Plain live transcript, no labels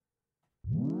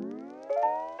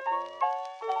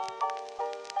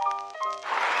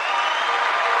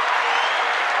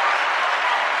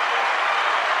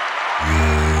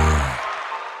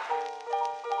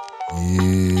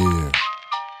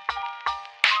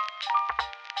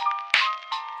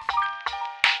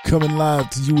coming live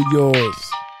to you and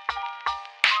yours.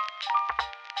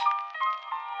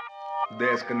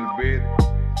 Desk in the bed.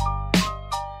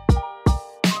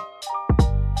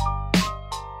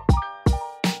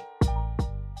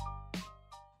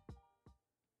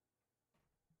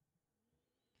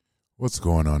 What's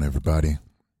going on, everybody?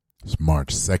 It's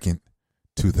March 2nd,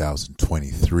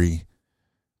 2023.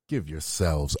 Give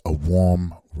yourselves a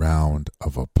warm round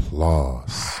of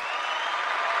applause.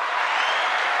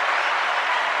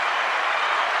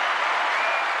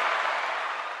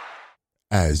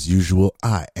 As usual,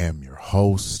 I am your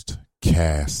host,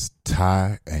 Cass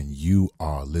Ty, and you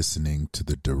are listening to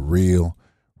the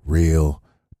DaRealReel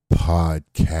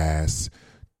Podcast.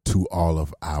 To all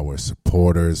of our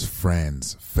supporters,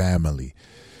 friends, family,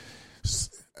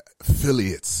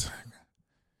 affiliates,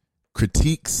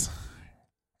 critiques,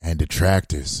 and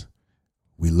detractors,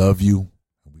 we love you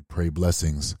and we pray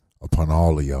blessings upon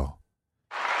all of y'all.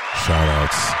 Shout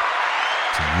outs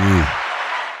to you.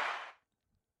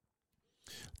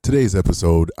 Today's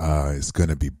episode is going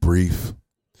to be brief,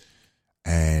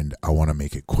 and I want to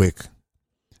make it quick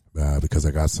because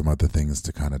I got some other things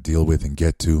to kind of deal with and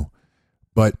get to.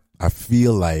 But I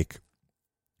feel like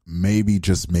maybe,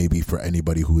 just maybe, for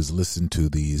anybody who has listened to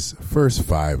these first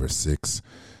 5 or 6,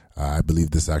 I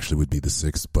believe this actually would be the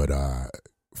 6th, but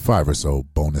 5 or so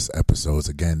bonus episodes.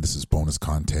 Again, this is bonus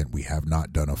content. We have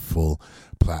not done a full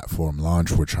platform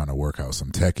launch. We're trying to work out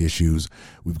some tech issues.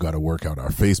 We've got to work out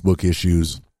our Facebook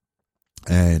issues.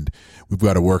 And we've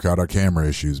got to work out our camera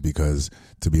issues because,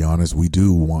 to be honest, we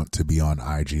do want to be on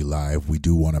IG Live. We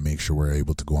do want to make sure we're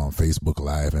able to go on Facebook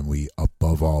Live, and we,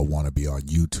 above all, want to be on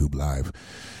YouTube Live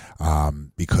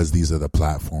because these are the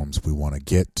platforms we want to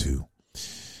get to.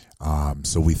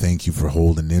 So we thank you for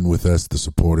holding in with us, the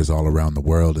supporters all around the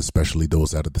world, especially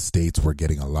those out of the States. We're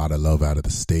getting a lot of love out of the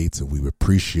States, and we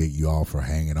appreciate you all for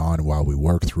hanging on while we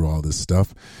work through all this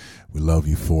stuff. We love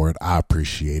you for it. I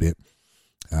appreciate it.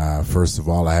 First of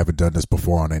all, I haven't done this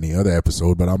before on any other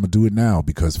episode, but I'm going to do it now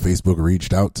because Facebook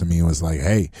reached out to me and was like,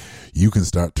 hey, you can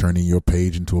start turning your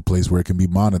page into a place where it can be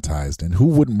monetized. And who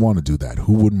wouldn't want to do that?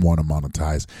 Who wouldn't want to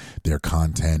monetize their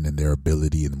content and their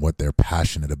ability and what they're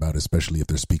passionate about, especially if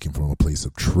they're speaking from a place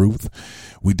of truth?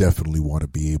 We definitely want to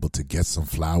be able to get some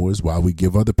flowers while we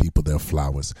give other people their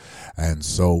flowers. And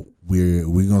so we're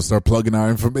going to start plugging our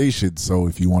information. So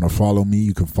if you want to follow me,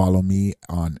 you can follow me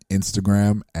on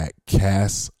Instagram at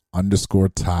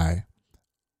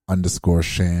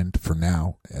Cass_Ty_Shand for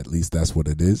now. At least that's what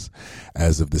it is.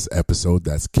 As of this episode,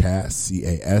 that's Cass,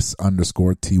 CAS_TYE_SHAND.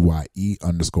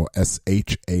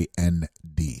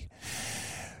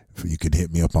 You can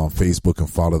hit me up on Facebook and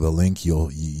follow the link.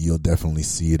 You'll definitely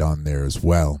see it on there as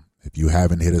well. If you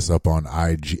haven't hit us up on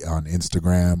IG, on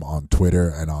Instagram, on Twitter,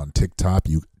 and on TikTok,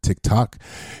 you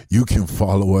can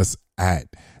follow us at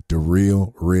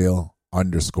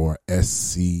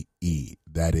DaRealReel_SCE.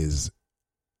 That is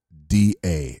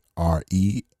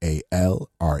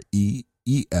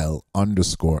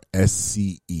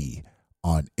DaRealReel_SCE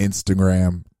on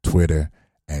Instagram, Twitter,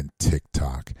 and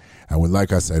TikTok. And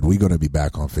like I said, we're going to be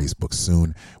back on Facebook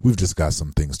soon. We've just got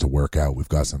some things to work out. We've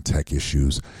got some tech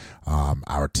issues.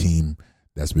 Our team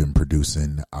that's been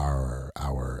producing our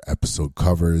episode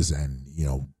covers, and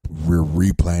we're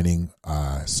replanning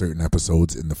certain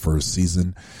episodes in the first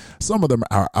season. Some of them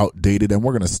are outdated, and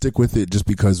we're going to stick with it just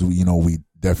because we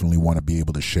definitely want to be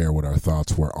able to share what our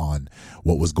thoughts were on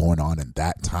what was going on in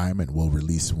that time. And when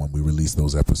we release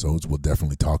those episodes, we'll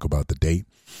definitely talk about the date.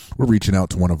 We're reaching out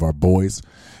to one of our boys.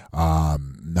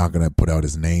 Not going to put out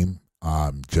his name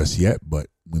just yet, but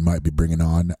we might be bringing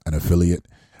on an affiliate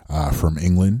from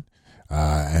England.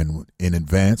 And in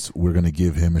advance, we're going to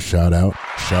give him a shout out.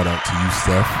 Shout out to you,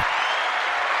 Steph.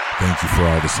 Thank you for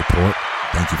all the support.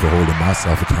 Thank you for holding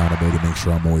myself accountable to make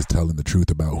sure I'm always telling the truth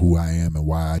about who I am and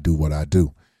why I do what I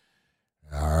do.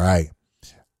 All right.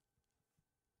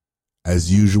 As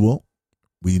usual,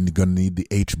 we're going to need the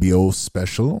HBO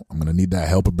special. I'm going to need that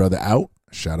Help a Brother Out.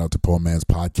 Shout out to Poor Man's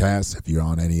Podcast. If you're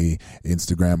on any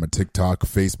Instagram or TikTok,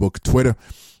 Facebook, Twitter,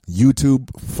 YouTube,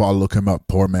 look him up,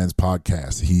 Poor Man's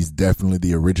Podcast. He's definitely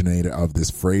the originator of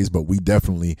this phrase, but we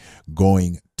definitely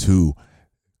going to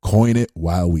coin it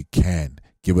while we can.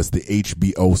 Give us the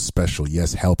HBO special.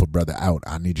 Yes, Help a Brother Out.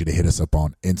 I need you to hit us up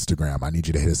on Instagram. I need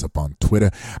you to hit us up on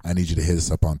Twitter. I need you to hit us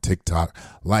up on TikTok.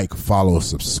 Like, follow,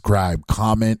 subscribe,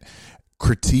 comment,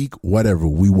 critique, whatever.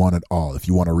 We want it all. If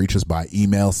you want to reach us by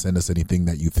email, send us anything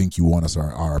that you think you want us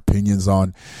our opinions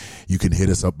on. You can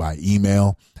hit us up by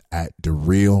email at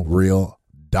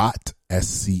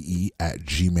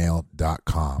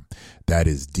DaRealReel.sce@gmail.com. That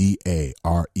is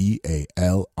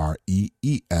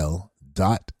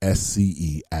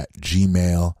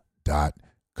DaRealReel.sce@gmail.com.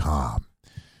 DaRealReelBonus.com.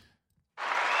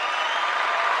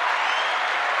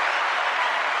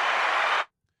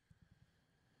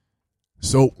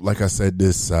 So, like I said,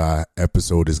 this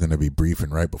episode is going to be brief,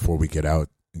 and right before we get it out,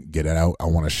 I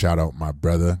want to shout out my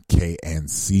brother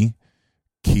KNC,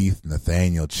 Keith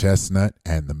Nathaniel Chestnut,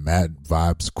 and the Mad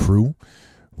Vibes crew.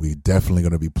 We definitely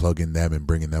going to be plugging them and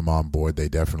bringing them on board. They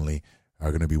definitely are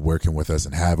going to be working with us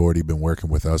and have already been working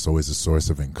with us, always a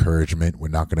source of encouragement. We're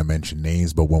not going to mention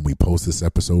names, but when we post this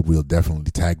episode, we'll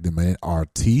definitely tag them in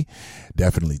RT.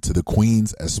 Definitely to the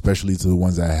queens, especially to the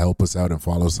ones that help us out and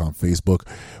follow us on Facebook.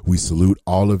 We salute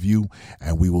all of you,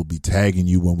 and we will be tagging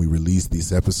you when we release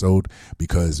this episode,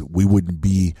 because we wouldn't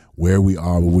be where we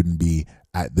are. We wouldn't be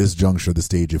at this juncture of the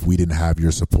stage if we didn't have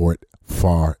your support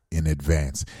far in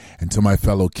advance. And to my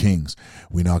fellow kings,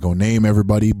 we're not going to name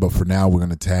everybody, but for now, we're going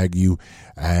to tag you.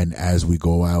 And as we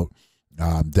go out,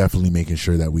 definitely making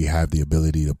sure that we have the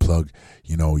ability to plug,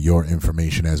 your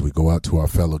information as we go out to our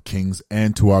fellow kings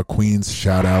and to our queens.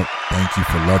 Shout out. Thank you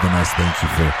for loving us. Thank you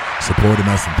for supporting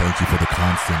us. And thank you for the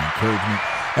constant encouragement.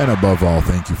 And above all,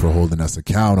 thank you for holding us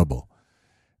accountable.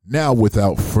 Now,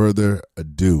 without further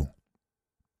ado,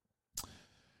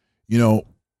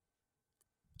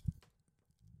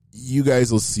 you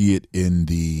guys will see it in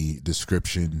the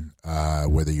description,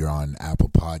 whether you're on Apple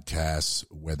Podcasts,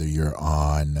 whether you're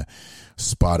on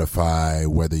Spotify,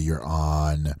 whether you're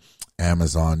on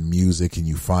Amazon Music, and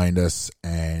you find us.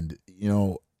 And,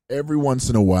 every once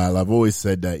in a while, I've always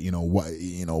said that,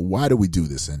 why do we do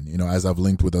this? And, as I've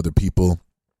linked with other people,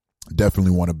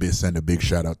 definitely want to send a big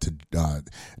shout out to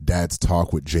Dad's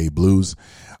Talk with Jay Blues,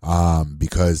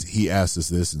 because he asked us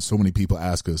this, and so many people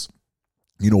ask us,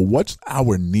 what's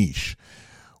our niche?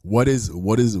 Why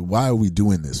are we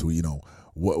doing this?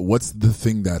 What's the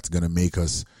thing that's going to make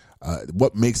us,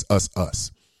 what makes us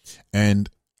us? And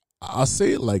I'll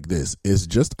say it like this: it's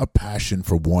just a passion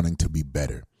for wanting to be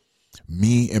better.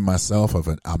 Me and myself,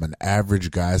 I'm an average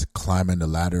guy climbing the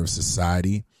ladder of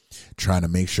society, trying to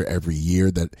make sure every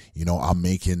year that, I'm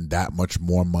making that much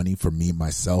more money for me,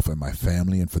 myself, and my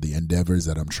family, and for the endeavors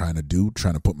that I'm trying to do,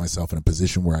 trying to put myself in a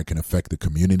position where I can affect the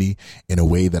community in a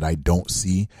way that I don't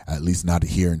see, at least not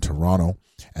here in Toronto.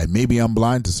 And maybe I'm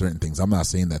blind to certain things. I'm not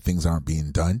saying that things aren't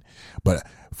being done, but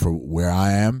for where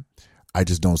I am, I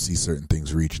just don't see certain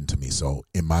things reaching to me. So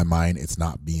in my mind, it's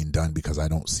not being done because I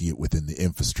don't see it within the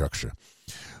infrastructure.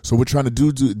 So we're trying to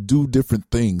do different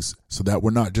things so that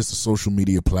we're not just a social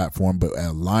media platform, but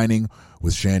aligning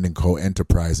with Shandon Co.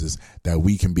 Enterprises, that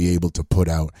we can be able to put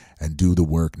out and do the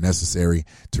work necessary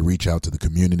to reach out to the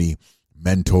community,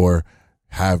 mentor,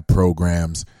 have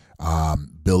programs,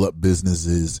 build up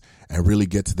businesses, and really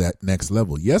get to that next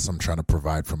level. Yes, I'm trying to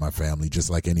provide for my family just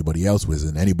like anybody else was,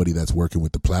 and anybody that's working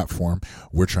with the platform,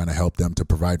 we're trying to help them to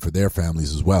provide for their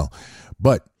families as well.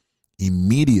 But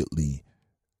immediately,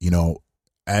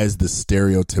 as the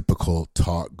stereotypical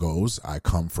talk goes, I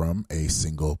come from a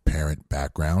single parent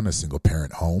background, a single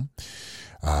parent home.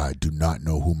 I do not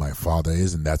know who my father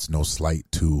is, and that's no slight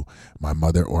to my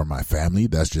mother or my family.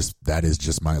 That is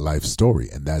just my life story,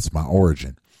 and that's my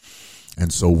origin.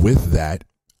 And so with that,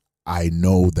 I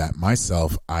know that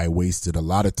myself, I wasted a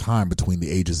lot of time between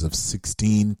the ages of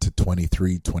 16 to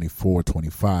 23, 24,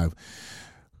 25,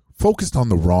 focused on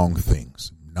the wrong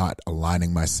things. Not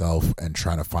aligning myself and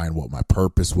trying to find what my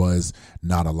purpose was,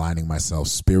 not aligning myself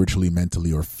spiritually,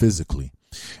 mentally, or physically.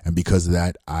 And because of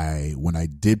that, when I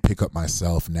did pick up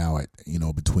myself now at,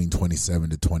 between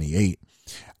 27 to 28,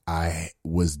 I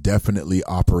was definitely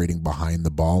operating behind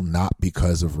the ball, not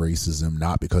because of racism,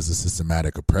 not because of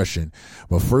systematic oppression,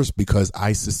 but first because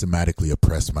I systematically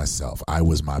oppressed myself. I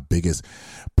was my biggest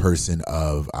person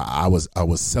I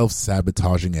was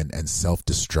self-sabotaging and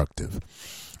self-destructive.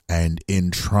 And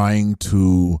in trying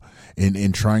to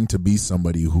be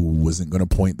somebody who wasn't going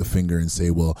to point the finger and say,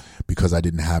 well, because I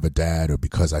didn't have a dad, or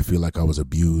because I feel like I was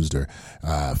abused, or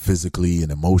physically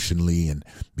and emotionally, and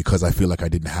because I feel like I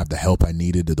didn't have the help I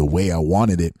needed or the way I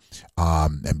wanted it,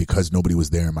 and because nobody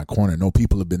was there in my corner. No,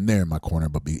 people have been there in my corner,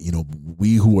 but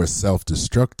we who are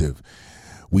self-destructive,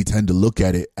 we tend to look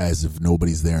at it as if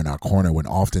nobody's there in our corner, when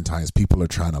oftentimes people are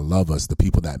trying to love us. The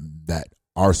people that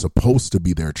are supposed to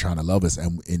be there trying to love us,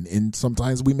 and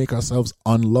sometimes we make ourselves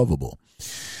unlovable.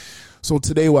 So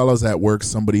today, while I was at work,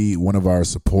 one of our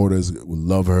supporters, we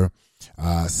love her,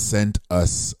 sent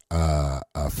us a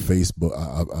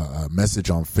message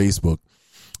on Facebook,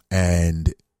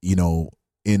 and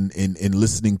in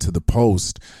listening to the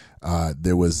post,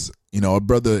 there was a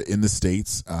brother in the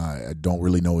States. I don't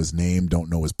really know his name, don't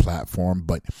know his platform,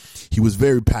 but he was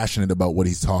very passionate about what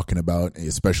he's talking about,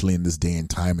 especially in this day and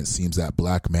time. It seems that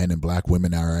black men and black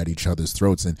women are at each other's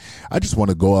throats. And I just want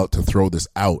to go out to throw this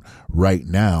out right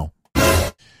now.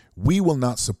 We will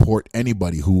not support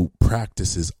anybody who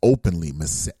practices openly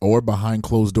or behind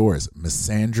closed doors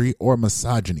misandry or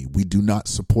misogyny. We do not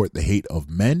support the hate of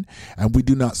men, and we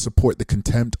do not support the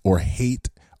contempt or hate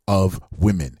of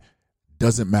women.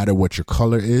 Doesn't matter what your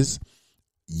color is.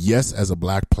 Yes, as a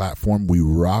black platform, we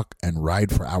rock and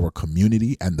ride for our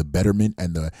community and the betterment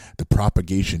and the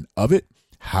propagation of it.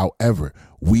 However,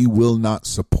 we will not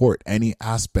support any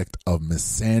aspect of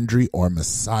misandry or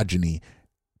misogyny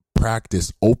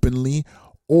practiced openly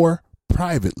or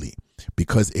privately,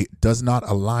 because it does not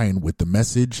align with the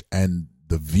message and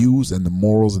the views and the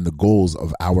morals and the goals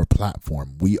of our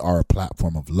platform. We are a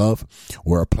platform of love.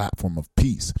 We're a platform of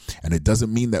peace. And it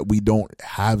doesn't mean that we don't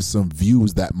have some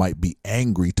views that might be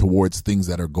angry towards things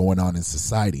that are going on in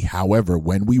society. However,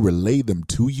 when we relay them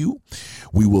to you,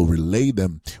 we will relay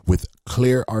them with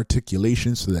clear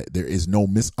articulation so that there is no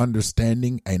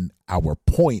misunderstanding and our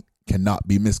point cannot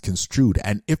be misconstrued.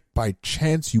 And if by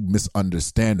chance you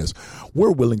misunderstand us,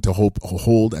 we're willing to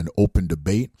hold an open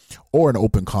debate or an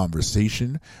open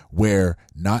conversation where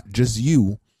not just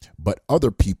you, but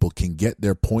other people can get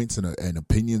their points and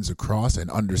opinions across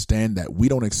and understand that we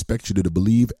don't expect you to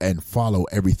believe and follow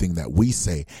everything that we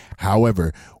say.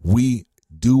 However, we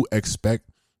do expect,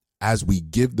 as we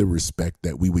give the respect,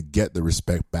 that we would get the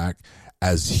respect back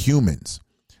as humans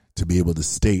to be able to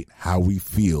state how we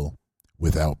feel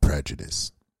without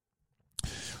prejudice.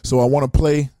 So I want to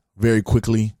play very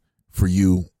quickly for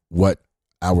you what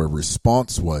our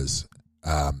response was,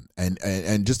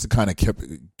 and just to kind of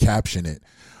caption it,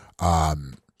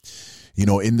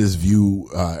 in this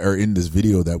in this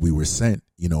video that we were sent,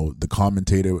 the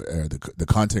commentator, the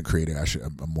content creator, I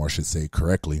should say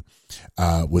correctly,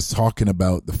 was talking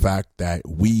about the fact that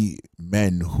we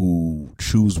men who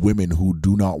choose women who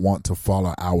do not want to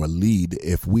follow our lead,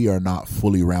 if we are not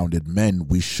fully rounded men,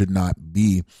 we should not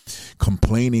be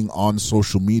complaining on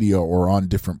social media or on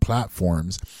different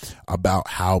platforms about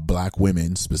how black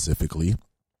women specifically,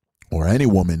 or any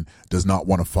woman, does not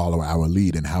want to follow our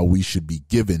lead, and how we should be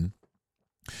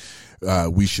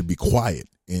we should be quiet.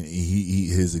 And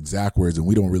his exact words, and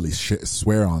we don't really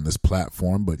swear on this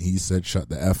platform, but he said, shut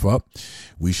the F up.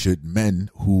 Men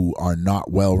who are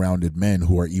not well-rounded men,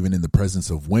 who are even in the presence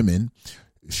of women,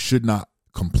 should not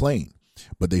complain,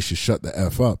 but they should shut the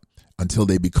F up until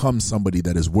they become somebody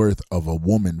that is worth of a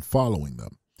woman following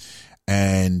them.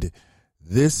 And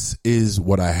this is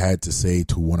what I had to say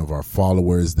to one of our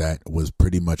followers that was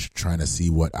pretty much trying to see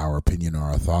what our opinion or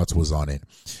our thoughts was on it.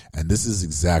 And this is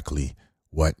exactly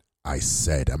what I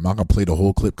said. I'm not going to play the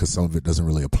whole clip because some of it doesn't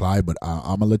really apply, but I'm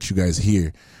going to let you guys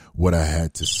hear what I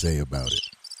had to say about it.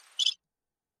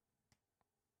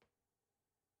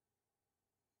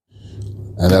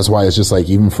 And that's why it's just like,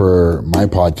 even for my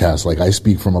podcast, like I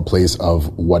speak from a place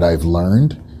of what I've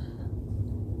learned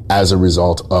as a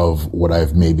result of what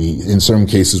I've maybe, in certain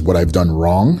cases, what I've done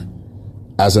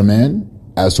wrong as a man,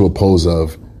 as to oppose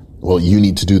of, well, you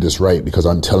need to do this right because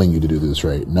I'm telling you to do this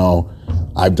right. No,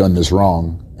 I've done this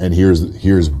wrong, and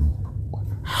here's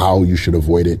how you should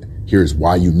avoid it. Here's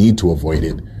why you need to avoid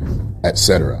it,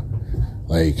 etc.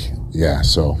 Like, yeah,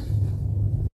 so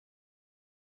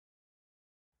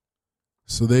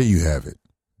there you have it.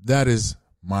 That is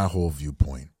my whole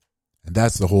viewpoint, and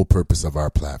that's the whole purpose of our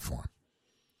platform.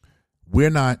 We're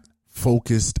not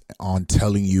focused on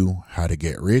telling you how to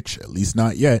get rich, at least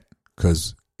not yet,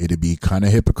 because it'd be kind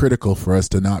of hypocritical for us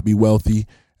to not be wealthy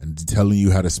and telling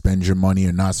you how to spend your money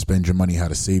and not spend your money, how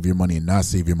to save your money and not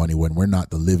save your money, when we're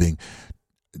not the living,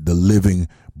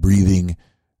 breathing,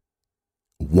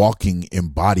 walking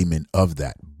embodiment of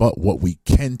that. But what we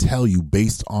can tell you,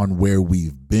 based on where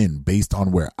we've been, based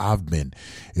on where I've been,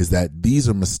 is that these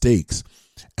are mistakes.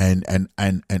 And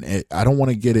I don't want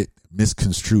to get it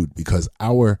misconstrued, because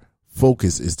our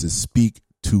focus is to speak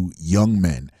to young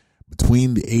men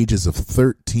between the ages of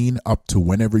 13 up to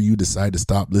whenever you decide to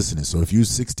stop listening. So if you're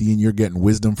 60 and you're getting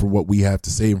wisdom for what we have to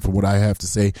say and for what I have to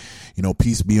say,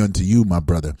 peace be unto you, my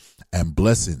brother, and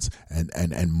blessings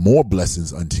and more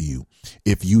blessings unto you.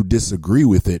 If you disagree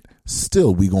with it,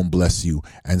 still we gonna bless you,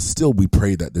 and still we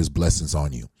pray that there's blessings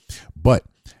on you. But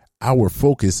our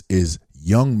focus is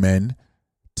young men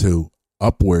to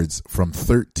upwards from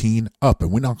 13 up,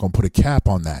 and we're not going to put a cap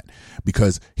on that,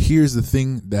 because here's the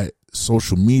thing that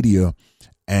social media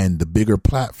and the bigger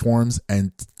platforms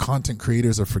and content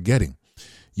creators are forgetting.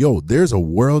 There's a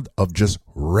world of just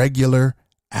regular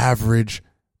average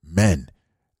men,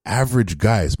 average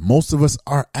guys. Most of us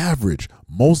are average.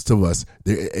 Most of us,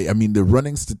 the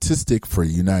running statistic for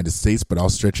the United States, but I'll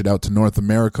stretch it out to North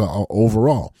America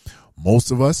overall.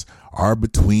 Most of us are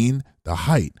between the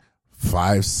height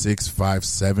 5'6",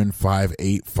 5'7",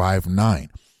 5'8", 5'9".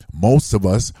 Most of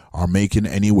us are making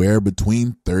anywhere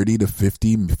between 30 to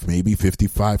 50, maybe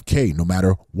 55K, no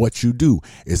matter what you do.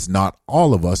 It's not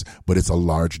all of us, but it's a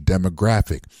large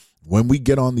demographic. When we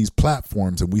get on these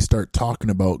platforms and we start talking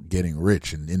about getting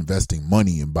rich and investing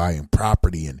money and buying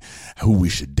property and who we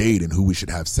should date and who we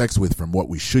should have sex with from what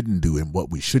we shouldn't do and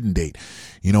what we shouldn't date,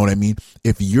 you know what I mean?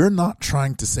 If you're not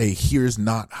trying to say, here's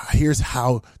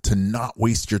how to not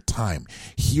waste your time.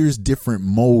 Here's different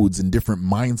modes and different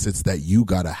mindsets that you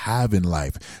got to have in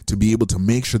life to be able to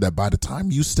make sure that by the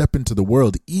time you step into the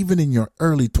world, even in your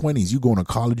early 20s, you going to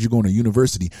college, you going to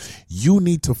university, you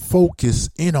need to focus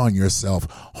in on yourself,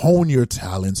 hone your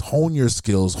talents, hone your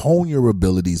skills, hone your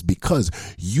abilities, because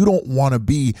you don't want to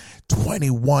be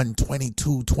 21,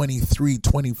 22, 23,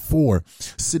 24,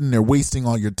 sitting there wasting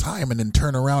all your time and then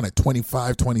turn around at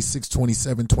 25, 26,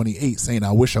 27, 28 saying,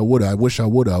 I wish I would have, I wish I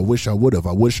would have, I wish I would have,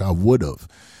 I wish I would have.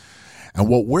 And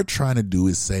what we're trying to do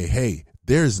is say, hey,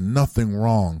 there's nothing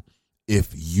wrong if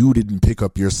you didn't pick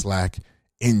up your slack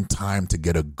in time to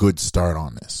get a good start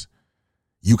on this.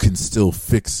 You can still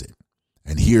fix it.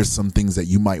 And here's some things that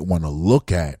you might want to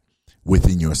look at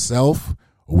within yourself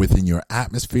or within your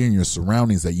atmosphere and your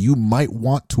surroundings that you might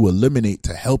want to eliminate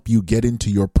to help you get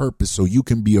into your purpose so you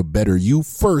can be a better you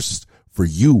first for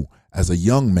you as a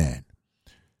young man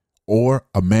or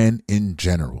a man in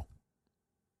general.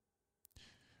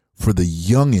 For the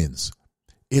youngins,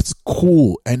 it's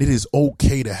cool and it is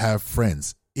okay to have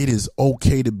friends. It is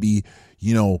okay to be,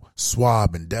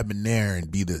 suave and debonair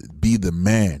and be the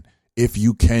man if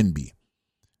you can be.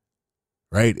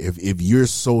 Right? If you're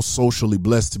so socially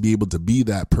blessed to be able to be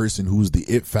that person who's the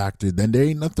it factor, then there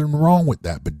ain't nothing wrong with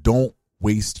that. But don't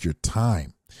waste your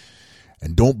time.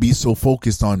 And don't be so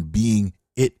focused on being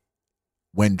it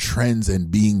when trends and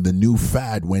being the new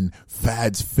fad, when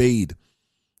fads fade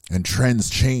and trends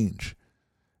change,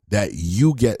 that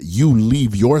you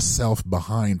leave yourself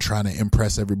behind trying to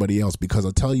impress everybody else. Because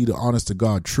I'll tell you the honest to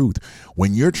God truth.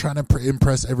 When you're trying to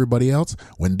impress everybody else,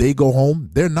 when they go home,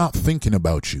 they're not thinking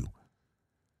about you.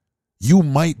 You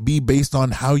might be based on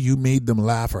how you made them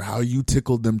laugh or how you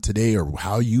tickled them today or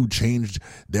how you changed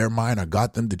their mind or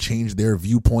got them to change their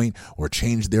viewpoint or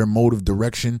change their mode of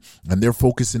direction, and they're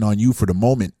focusing on you for the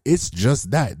moment. It's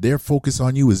just that. Their focus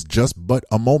on you is just but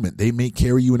a moment. They may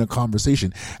carry you in a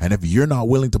conversation, and if you're not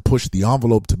willing to push the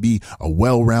envelope to be a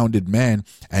well-rounded man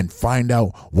and find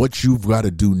out what you've got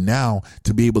to do now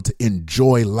to be able to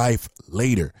enjoy life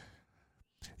later,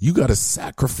 you got to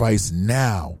sacrifice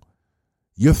now.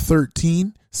 You're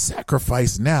 13,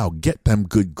 sacrifice now. Get them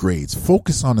good grades.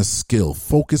 Focus on a skill.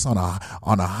 Focus on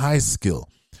a high skill.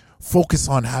 Focus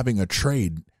on having a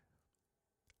trade.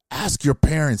 Ask your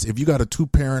parents. If you got a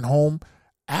 2-parent home,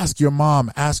 ask your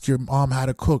mom. Ask your mom how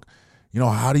to cook.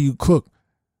 How do you cook?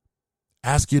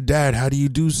 Ask your dad, how do you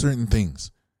do certain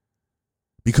things?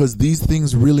 Because these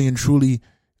things really and truly,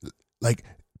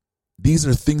 these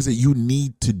are things that you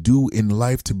need to do in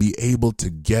life to be able to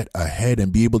get ahead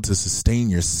and be able to sustain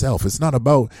yourself. It's not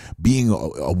about being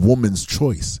a woman's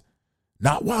choice.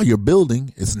 Not while you're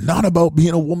building. It's not about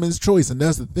being a woman's choice. And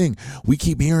that's the thing. We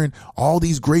keep hearing all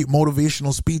these great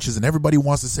motivational speeches and everybody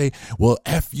wants to say, well,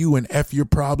 F you and F your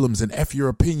problems and F your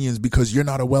opinions because you're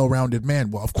not a well-rounded man.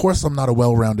 Well, of course I'm not a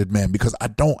well-rounded man because I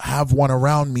don't have one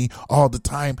around me all the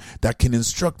time that can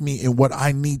instruct me in what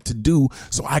I need to do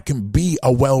so I can be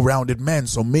a well-rounded man.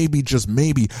 So maybe, just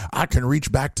maybe, I can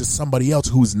reach back to somebody else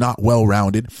who's not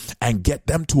well-rounded and get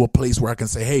them to a place where I can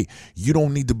say, hey, you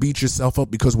don't need to beat yourself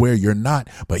up because where you're not.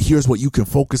 But here's what you can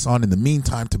focus on in the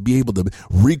meantime to be able to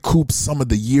recoup some of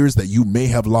the years that you may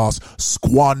have lost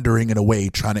squandering it away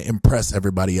trying to impress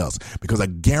everybody else. Because I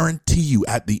guarantee you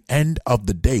at the end of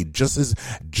the day,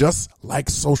 just like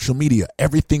social media,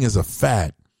 everything is a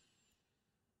fad.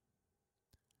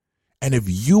 And if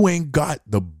you ain't got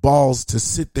the balls to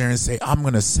sit there and say, I'm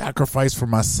going to sacrifice for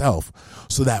myself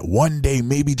so that one day,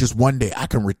 maybe just one day, I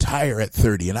can retire at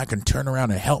 30 and I can turn around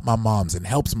and help my moms and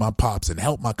help my pops and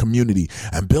help my community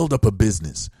and build up a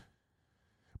business.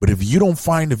 But if you don't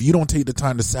take the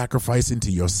time to sacrifice into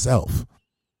yourself,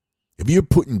 if you're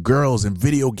putting girls in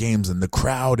video games and the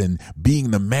crowd and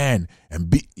being the man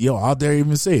and I'll dare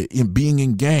even say it, in being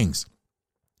in gangs,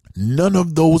 none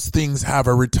of those things have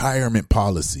a retirement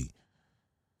policy.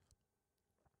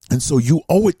 And so you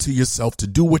owe it to yourself to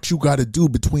do what you got to do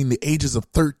between the ages of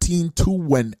 13 to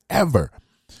whenever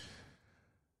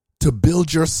to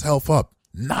build yourself up.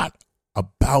 Not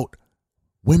about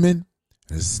Women,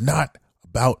 it's not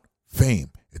about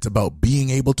fame. It's about being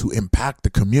able to impact the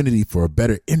community for a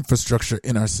better infrastructure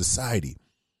in our society.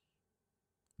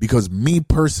 Because me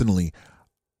personally,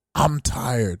 I'm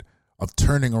tired of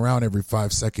turning around every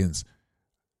 5 seconds.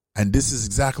 And this is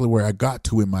exactly where I got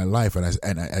to in my life. And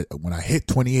I when I hit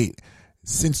 28,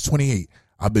 since 28,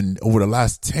 I've been, over the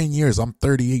last 10 years, I'm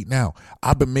 38 now.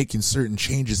 I've been making certain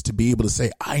changes to be able to say,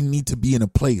 I need to be in a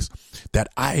place that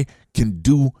I can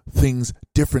do things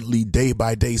differently day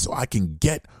by day so I can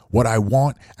get what I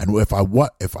want. And if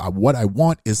what I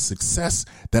want is success,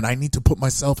 then I need to put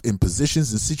myself in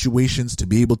positions and situations to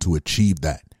be able to achieve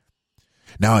that.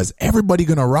 Now, is everybody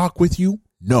going to rock with you?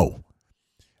 No.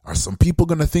 Are some people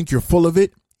going to think you're full of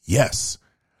it? Yes.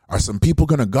 Are some people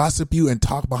going to gossip you and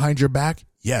talk behind your back?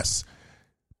 Yes.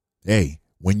 Hey,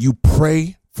 when you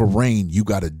pray for rain, you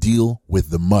got to deal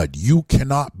with the mud. You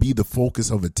cannot be the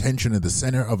focus of attention and the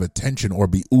center of attention, or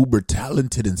be uber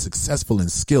talented and successful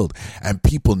and skilled and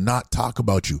people not talk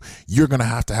about you. You're going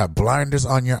to have blinders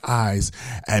on your eyes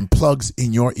and plugs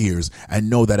in your ears, and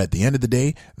know that at the end of the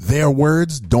day, their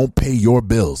words don't pay your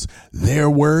bills. Their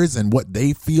words and what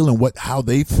they feel and how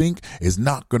they think is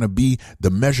not going to be the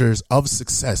measures of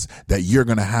success that you're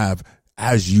going to have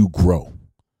as you grow.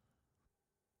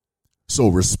 So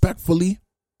respectfully,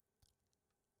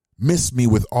 miss me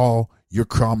with all your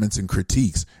comments and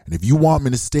critiques. And if you want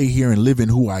me to stay here and live in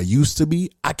who I used to be,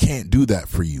 I can't do that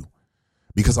for you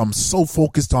because I'm so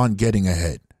focused on getting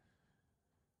ahead.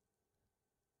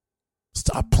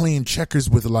 Stop playing checkers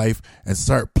with life and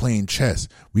start playing chess.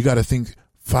 We got to think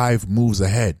 5 moves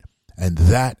ahead. And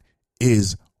that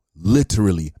is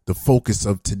literally the focus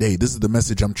of today. This is the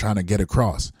message I'm trying to get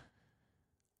across.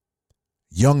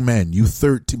 Young men, you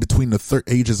 13, between the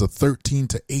ages of 13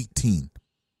 to 18,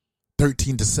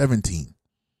 13 to 17.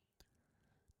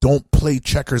 Don't play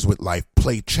checkers with life.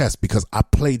 Play chess, because I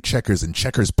played checkers and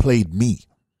checkers played me.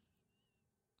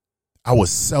 I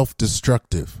was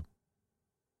self-destructive.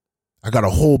 I got a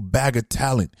whole bag of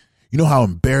talent. You know how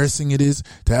embarrassing it is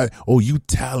to have, oh, you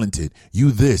talented,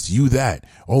 you this, you that,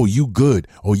 oh, you good,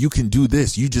 oh, you can do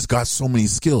this, you just got so many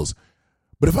skills.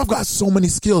 But if I've got so many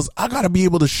skills, I got to be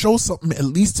able to show something at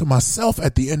least to myself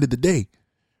at the end of the day.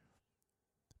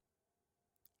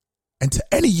 And to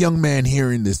any young man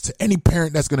hearing this, to any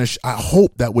parent that's going to, I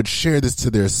hope that would share this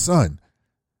to their son.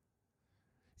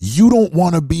 You don't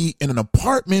want to be in an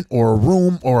apartment or a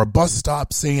room or a bus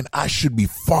stop saying, I should be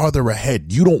farther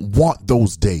ahead. You don't want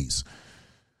those days,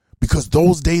 because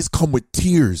those days come with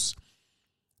tears.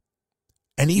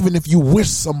 And even if you wish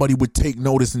somebody would take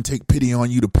notice and take pity on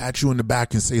you to pat you in the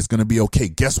back and say it's going to be okay,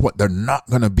 guess what? They're not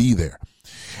going to be there.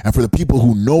 And for the people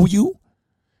who know you,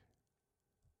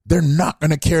 they're not going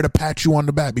to care to pat you on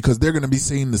the back, because they're going to be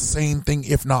saying the same thing,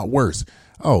 if not worse.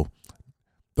 Oh,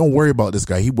 don't worry about this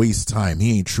guy. He wastes time.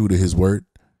 He ain't true to his word.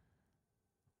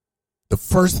 The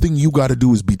first thing you got to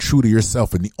do is be true to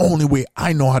yourself. And the only way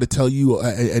I know how to tell you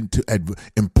and to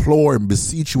implore and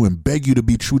beseech you and beg you to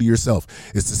be true to yourself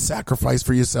is to sacrifice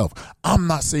for yourself. I'm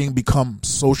not saying become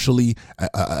socially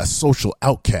a social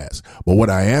outcast, but what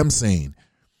I am saying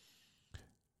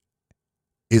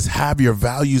is have your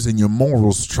values and your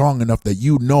morals strong enough that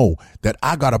you know that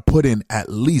I got to put in at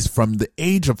least from the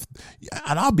age of,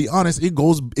 and I'll be honest, it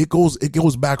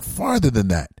goes back farther than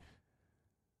that.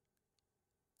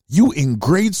 You in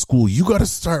grade school, you got to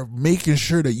start making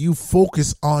sure that you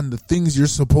focus on the things you're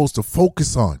supposed to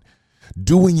focus on.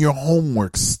 Doing your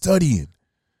homework, studying.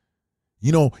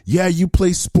 You know, yeah, you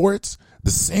play sports. The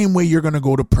same way you're going to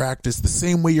go to practice, the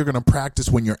same way you're going to practice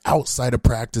when you're outside of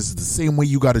practice, is the same way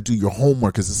you got to do your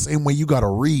homework, is the same way you got to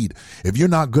read. If you're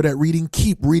not good at reading,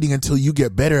 keep reading until you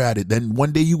get better at it. Then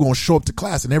one day you're going to show up to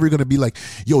class and everyone's going to be like,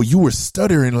 yo, you were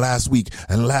stuttering last week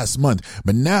and last month,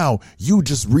 but now you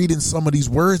just reading some of these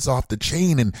words off the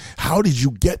chain. And how did you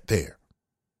get there?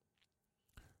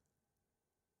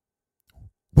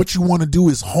 What you want to do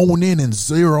is hone in and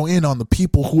zero in on the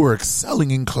people who are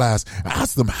excelling in class.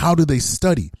 Ask them, how do they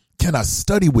study? Can I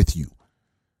study with you?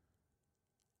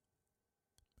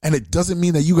 And it doesn't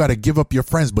mean that you got to give up your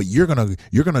friends, but you're going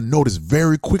to notice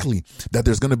very quickly that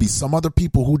there's going to be some other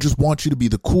people who just want you to be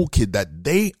the cool kid, that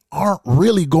they aren't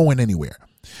really going anywhere.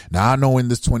 Now, I know in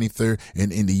this 23rd,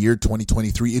 in the year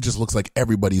 2023, it just looks like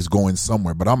everybody's going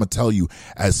somewhere. But I'm going to tell you,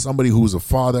 as somebody who's a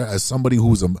father, as somebody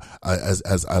who's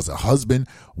as a husband,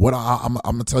 what I'm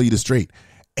going to tell you this straight.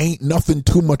 Ain't nothing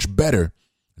too much better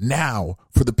now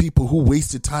for the people who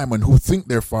wasted time and who think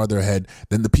they're farther ahead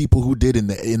than the people who did in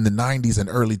the 90s and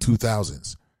early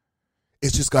 2000s.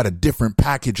 It's just got a different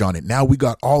package on it. Now we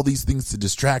got all these things to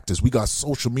distract us. We got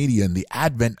social media and the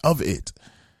advent of it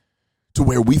to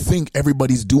where we think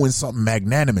everybody's doing something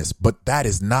magnanimous, but that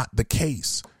is not the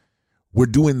case. We're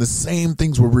doing the same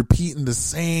things. We're repeating the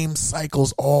same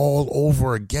cycles all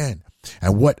over again.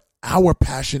 And what our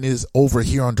passion is over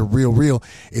here on DaRealReel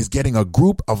is getting a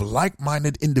group of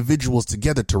like-minded individuals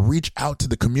together to reach out to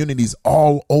the communities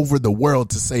all over the world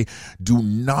to say, do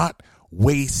not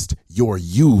waste your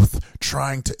youth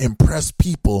trying to impress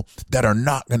people that are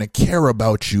not going to care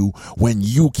about you when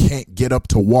you can't get up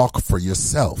to walk for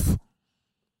yourself.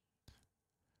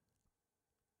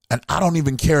 And I don't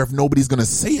even care if nobody's going to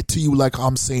say it to you like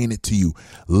I'm saying it to you.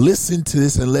 Listen to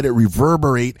this and let it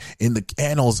reverberate in the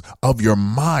annals of your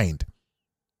mind.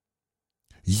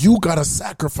 You got to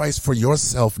sacrifice for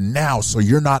yourself now so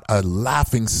you're not a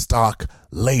laughing stock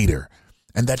later.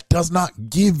 And that does not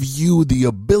give you the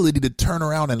ability to turn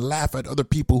around and laugh at other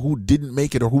people who didn't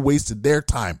make it or who wasted their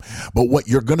time. But what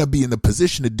you're going to be in the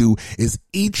position to do is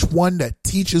each one that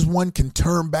teaches one can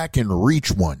turn back and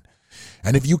reach one.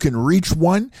 And if you can reach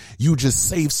one, you just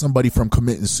save somebody from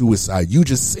committing suicide. You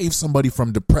just save somebody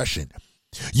from depression.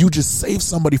 You just save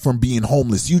somebody from being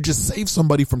homeless. You just save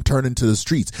somebody from turning to the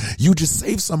streets. You just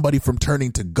save somebody from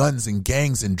turning to guns and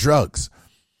gangs and drugs.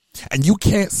 And you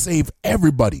can't save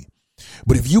everybody.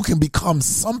 But if you can become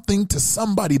something to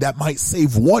somebody that might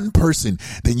save one person,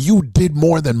 then you did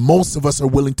more than most of us are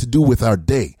willing to do with our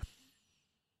day.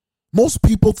 Most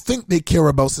people think they care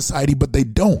about society, but they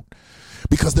don't.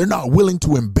 Because they're not willing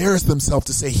to embarrass themselves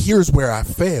to say, here's where I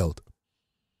failed.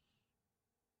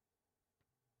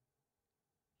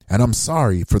 And I'm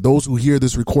sorry for those who hear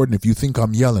this recording. If you think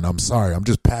I'm yelling, I'm sorry. I'm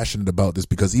just passionate about this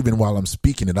because even while I'm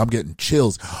speaking it, I'm getting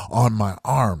chills on my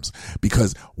arms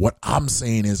because what I'm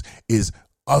saying is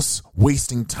us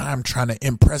wasting time trying to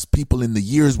impress people in the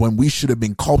years when we should have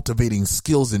been cultivating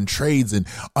skills and trades and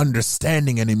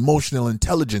understanding and emotional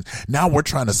intelligence. Now we're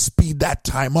trying to speed that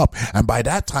time up. And by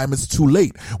that time, it's too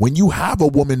late. When you have a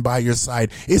woman by your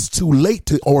side, it's too late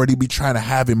to already be trying to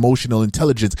have emotional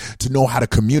intelligence to know how to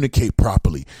communicate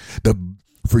properly.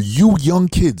 For you young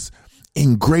kids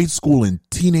in grade school and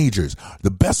teenagers, the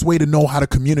best way to know how to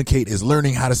communicate is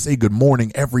learning how to say good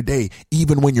morning every day,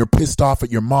 even when you're pissed off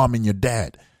at your mom and your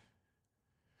dad.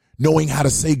 Knowing how to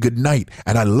say good night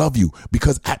and I love you,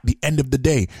 because at the end of the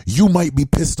day, you might be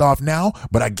pissed off now,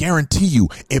 but I guarantee you,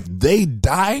 if they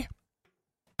die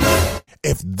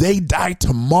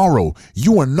tomorrow,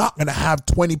 you are not going to have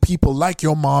 20 people like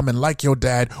your mom and like your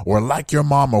dad or like your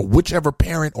mom or whichever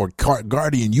parent or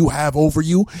guardian you have over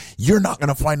you. You're not going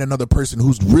to find another person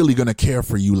who's really going to care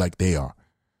for you like they are.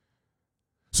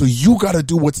 So you got to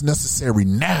do what's necessary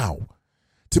now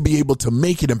to be able to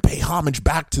make it and pay homage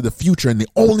back to the future. And the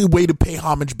only way to pay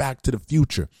homage back to the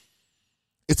future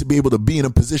is to be able to be in a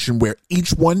position where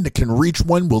each one that can reach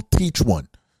one will teach one.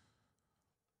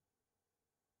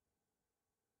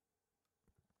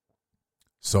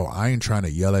 So I ain't trying to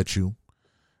yell at you.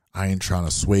 I ain't trying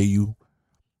to sway you.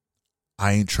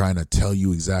 I ain't trying to tell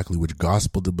you exactly which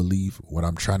gospel to believe. What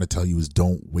I'm trying to tell you is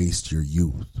don't waste your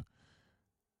youth.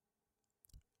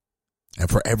 And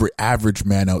for every average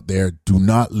man out there, do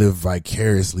not live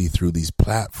vicariously through these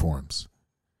platforms.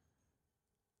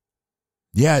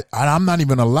 Yeah, I'm not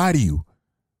even going to lie to you.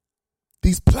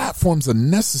 These platforms are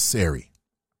necessary.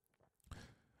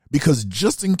 Because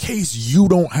just in case you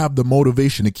don't have the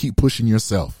motivation to keep pushing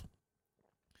yourself,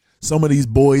 some of these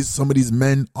boys, some of these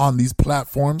men on these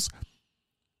platforms,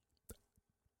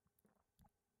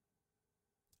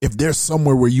 if there's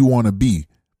somewhere where you want to be,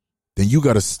 then you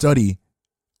got to study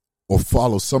or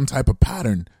follow some type of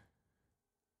pattern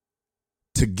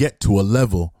to get to a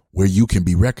level where you can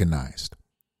be recognized.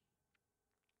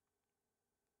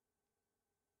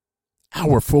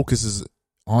 Our focus is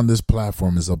on this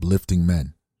platform is uplifting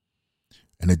men.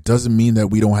 And it doesn't mean that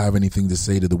we don't have anything to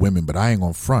say to the women, but I ain't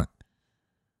gonna front.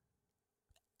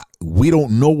 We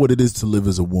don't know what it is to live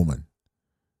as a woman.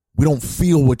 We don't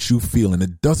feel what you feel. And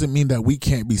it doesn't mean that we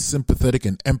can't be sympathetic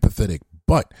and empathetic.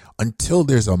 But until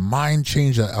there's a mind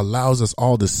change that allows us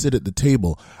all to sit at the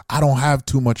table, I don't have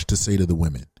too much to say to the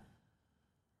women.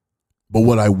 But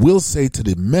what I will say to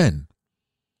the men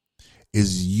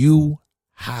is you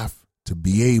have to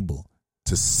be able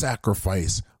to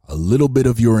sacrifice a little bit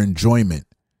of your enjoyment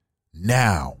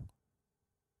now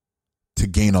to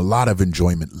gain a lot of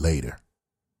enjoyment later.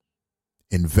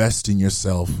 Invest in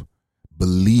yourself,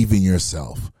 believe in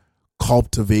yourself,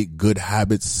 cultivate good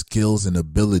habits, skills, and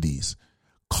abilities.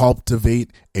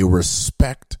 Cultivate a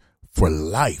respect for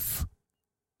life.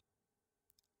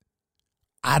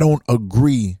 I don't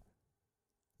agree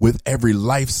with every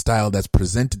lifestyle that's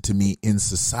presented to me in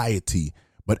society,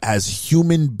 but as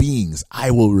human beings,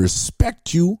 I will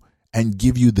respect you and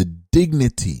give you the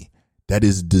dignity that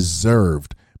is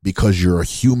deserved because you're a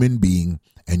human being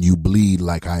and you bleed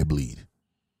like I bleed.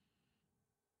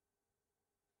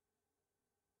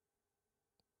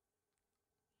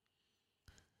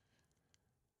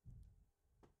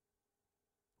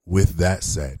 With that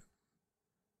said,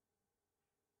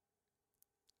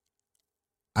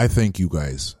 I thank you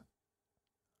guys.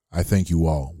 I thank you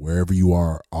all, wherever you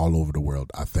are, all over the world.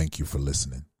 I thank you for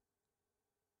listening.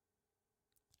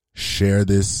 Share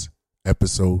this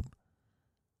episode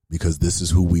because this is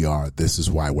who we are. This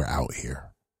is why we're out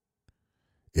here.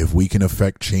 If we can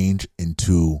affect change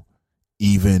into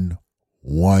even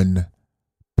one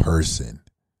person,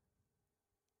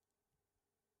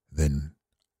 then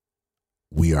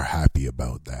we are happy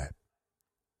about that.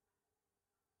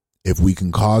 If we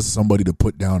can cause somebody to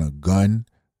put down a gun,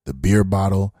 the beer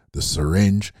bottle, the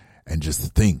syringe, and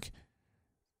just think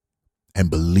and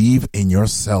believe in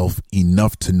yourself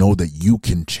enough to know that you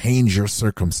can change your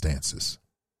circumstances.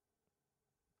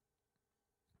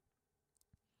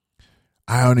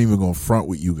 I aren't even going to front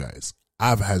with you guys.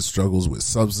 I've had struggles with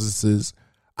substances.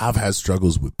 I've had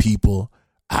struggles with people.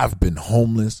 I've been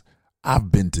homeless.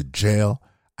 I've been to jail.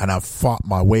 And I've fought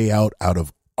my way out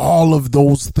of all of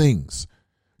those things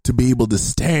to be able to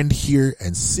stand here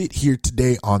and sit here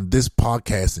today on this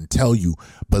podcast and tell you,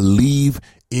 believe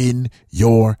in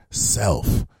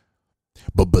yourself.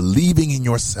 But believing in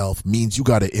yourself means you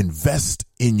got to invest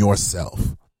in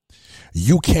yourself.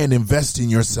 You can't invest in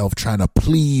yourself trying to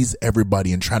please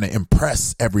everybody and trying to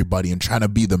impress everybody and trying to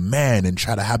be the man and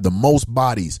try to have the most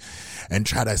bodies and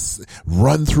try to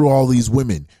run through all these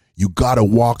women. You got to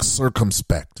walk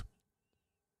circumspect.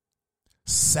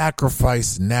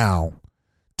 Sacrifice now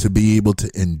to be able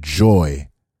to enjoy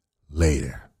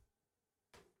later.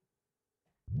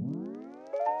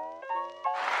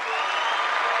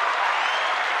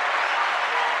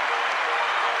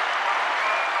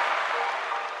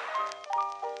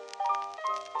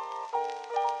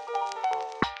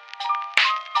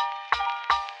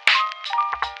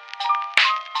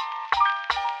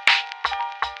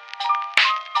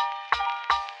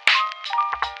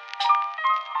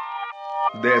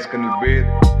 Desk in the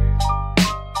bed.